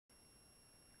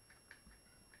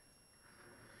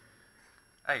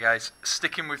Hey guys,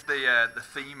 sticking with the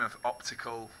theme of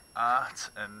optical art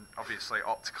and obviously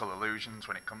optical illusions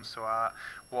when it comes to art,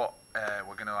 what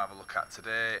we're going to have a look at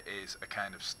today is a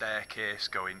kind of staircase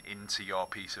going into your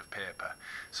piece of paper.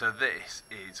 So this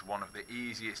is one of the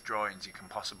easiest drawings you can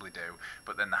possibly do,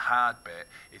 but then the hard bit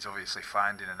is obviously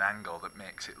finding an angle that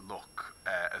makes it look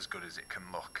as good as it can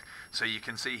look. So you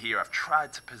can see here I've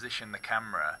tried to position the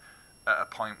camera at a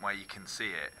point where you can see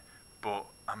it, but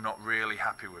I'm not really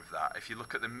happy with that. If you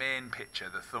look at the main picture,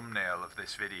 the thumbnail of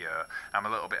this video, I'm a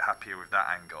little bit happier with that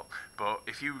angle. But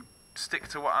if you stick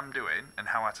to what I'm doing and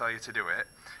how I tell you to do it,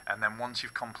 and then once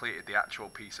you've completed the actual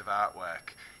piece of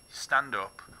artwork, you stand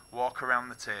up, walk around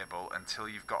the table until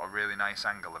you've got a really nice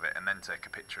angle of it, and then take a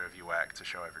picture of your work to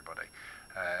show everybody.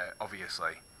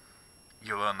 Obviously,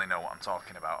 you'll only know what I'm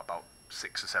talking about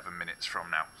 6 or 7 minutes from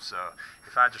now. So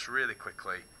if I just really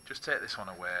quickly, just take this one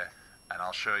away, and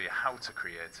I'll show you how to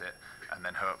create it, and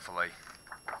then hopefully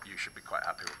you should be quite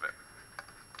happy with it.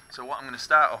 So what I'm going to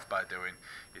start off by doing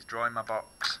is drawing my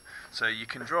box. So you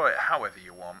can draw it however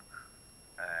you want.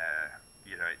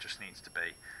 It just needs to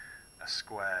be a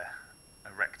square,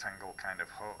 a rectangle kind of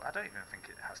hole. I don't even think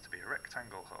it has to be a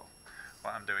rectangle hole.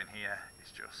 What I'm doing here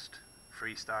is just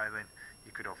freestyling.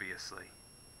 You could obviously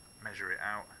measure it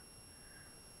out,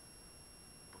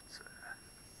 but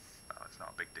well, it's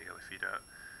not a big deal if you don't.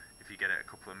 If you get it a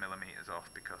couple of millimeters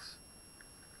off, because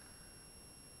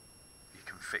you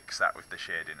can fix that with the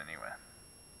shading anyway.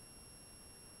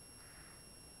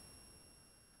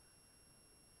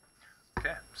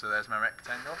 Okay, so there's my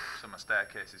rectangle. So my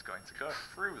staircase is going to go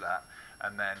through that,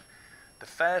 and then the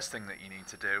first thing that you need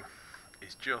to do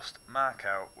is just mark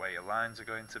out where your lines are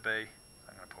going to be.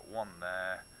 I'm going to put one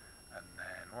there, and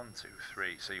then 1, 2,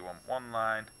 3. So you want one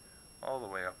line all the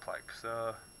way up like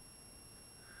so.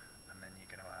 And then you're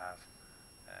going to have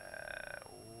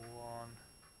 1,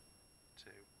 2,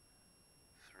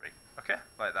 3. Okay,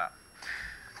 like that.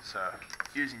 So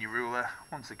using your ruler,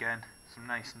 once again, some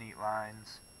nice neat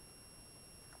lines.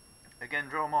 Again,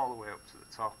 draw them all the way up to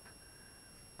the top.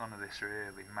 None of this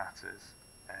really matters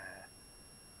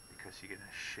because you're going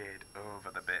to shade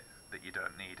over the bit that you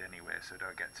don't need anyway, so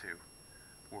don't get too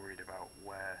worried about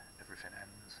where everything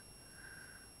ends.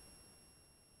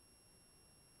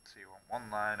 So you want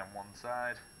one line on one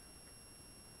side,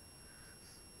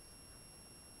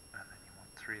 and then you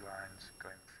want 3 lines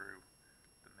going through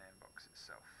the main box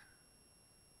itself.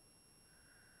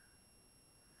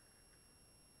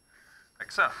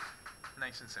 Like so.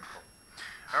 Nice and simple.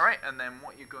 Alright, and then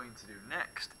what you're going to do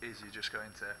next is you're just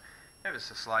going to ever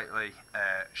so slightly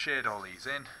shade all these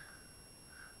in.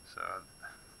 So,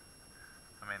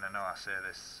 I mean, I know I say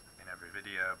this in every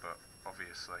video, but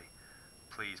obviously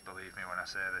please believe me when I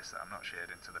say this, that I'm not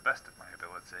shading to the best of my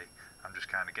ability. I'm just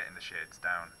kind of getting the shades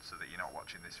down so that you're not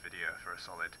watching this video for a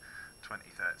solid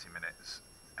 20-30 minutes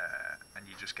and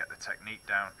you just get the technique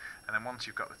down. And then once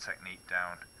you've got the technique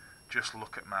down, just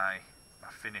look at my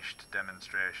finished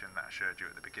demonstration that I showed you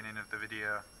at the beginning of the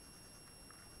video,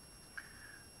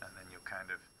 and then you'll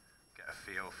kind of get a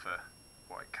feel for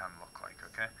what it can look like.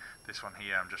 Okay, this one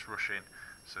here I'm just rushing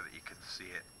so that you can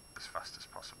see it as fast as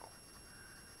possible.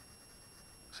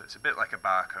 So it's a bit like a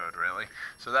barcode really.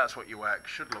 So that's what your work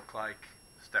should look like,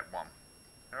 step 1.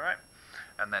 Alright,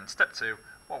 and then step 2,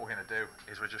 what we're going to do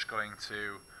is we're just going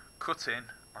to cut in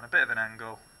on a bit of an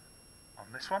angle on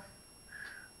this one,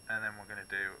 and then we're going to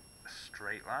do a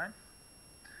straight line,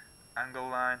 angle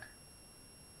line,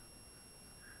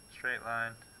 straight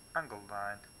line, angle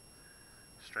line,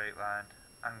 straight line,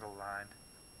 angle line,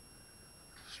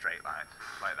 straight line,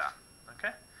 like that.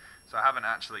 Okay, so I haven't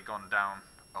actually gone down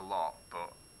a lot,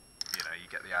 but you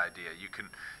get the idea. You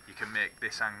can make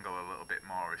this angle a little bit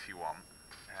more if you want.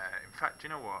 In fact, you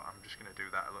know what, I'm just going to do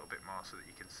that a little bit more so that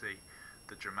you can see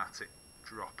the dramatic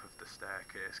drop of the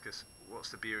staircase, because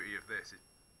what's the beauty of this is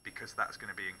because that's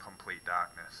going to be in complete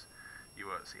darkness, you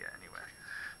won't see it anyway.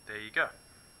 There you go.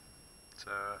 So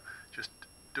just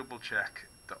double check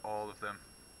that all of them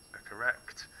are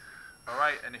correct.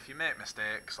 Alright, and if you make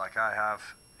mistakes like I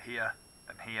have here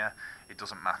and here, it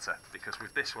doesn't matter, because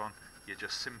with this one you're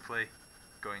just simply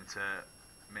going to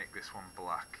make this one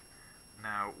black.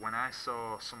 Now when I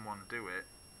saw someone do it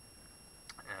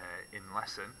in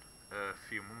lesson a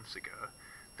few months ago,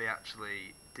 they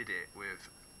actually did it with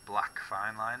black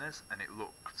fine liners and it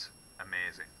looked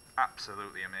amazing,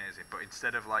 absolutely amazing. But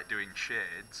instead of like doing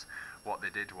shades, what they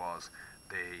did was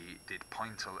they did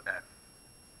pointillism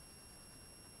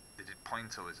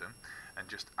and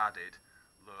just added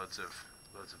loads of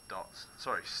dots.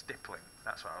 Sorry, stippling.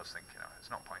 That's what I was thinking of. It's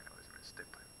not pointillism, it's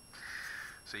stippling.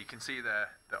 So you can see there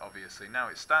that obviously now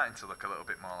it's starting to look a little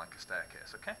bit more like a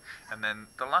staircase, okay? And then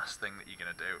the last thing that you're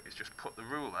going to do is just put the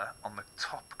ruler on the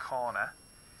top corner,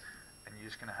 and you're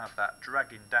just going to have that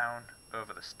dragging down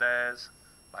over the stairs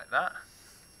like that.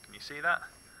 Can you see that?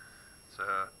 So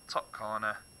top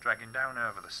corner, dragging down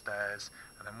over the stairs,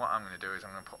 and then what I'm going to do is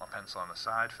I'm going to put my pencil on the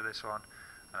side for this one,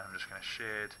 and I'm just going to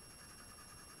shade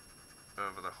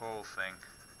over the whole thing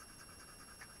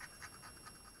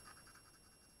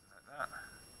like that.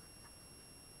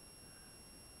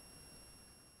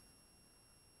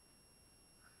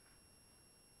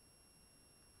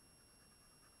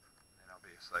 And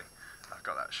obviously I've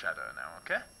got that shadow now,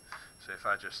 okay? So if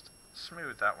I just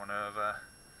smooth that one over,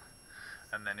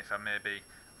 and then if I maybe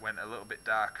went a little bit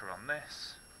darker on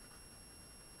this,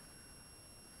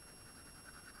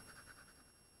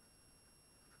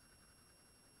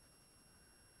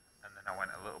 and then I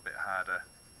went a little bit harder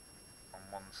on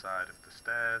one side of the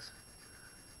stairs,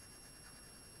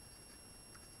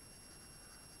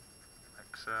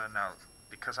 like so. Now,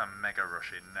 because I'm mega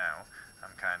rushing now,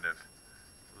 I'm kind of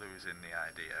losing the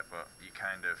idea, but you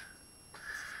kind of,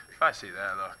 if I see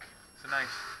there, look, it's a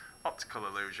nice optical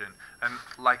illusion, and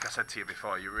like I said to you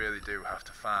before, you really do have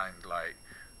to find like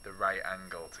the right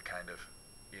angle to kind of,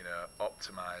 you know,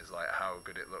 optimize like how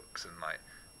good it looks and like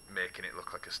making it look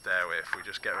like a stairway. If we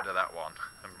just get rid of that one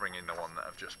and bring in the one that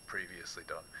I've just previously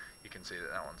done, you can see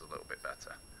that that one's a little bit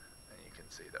better, and you can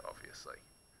see that obviously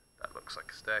that looks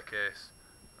like a staircase.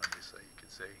 Obviously you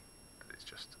can see that it's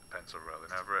just a pencil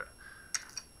rolling over it.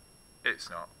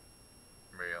 It's not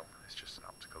real, it's just an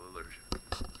optical illusion.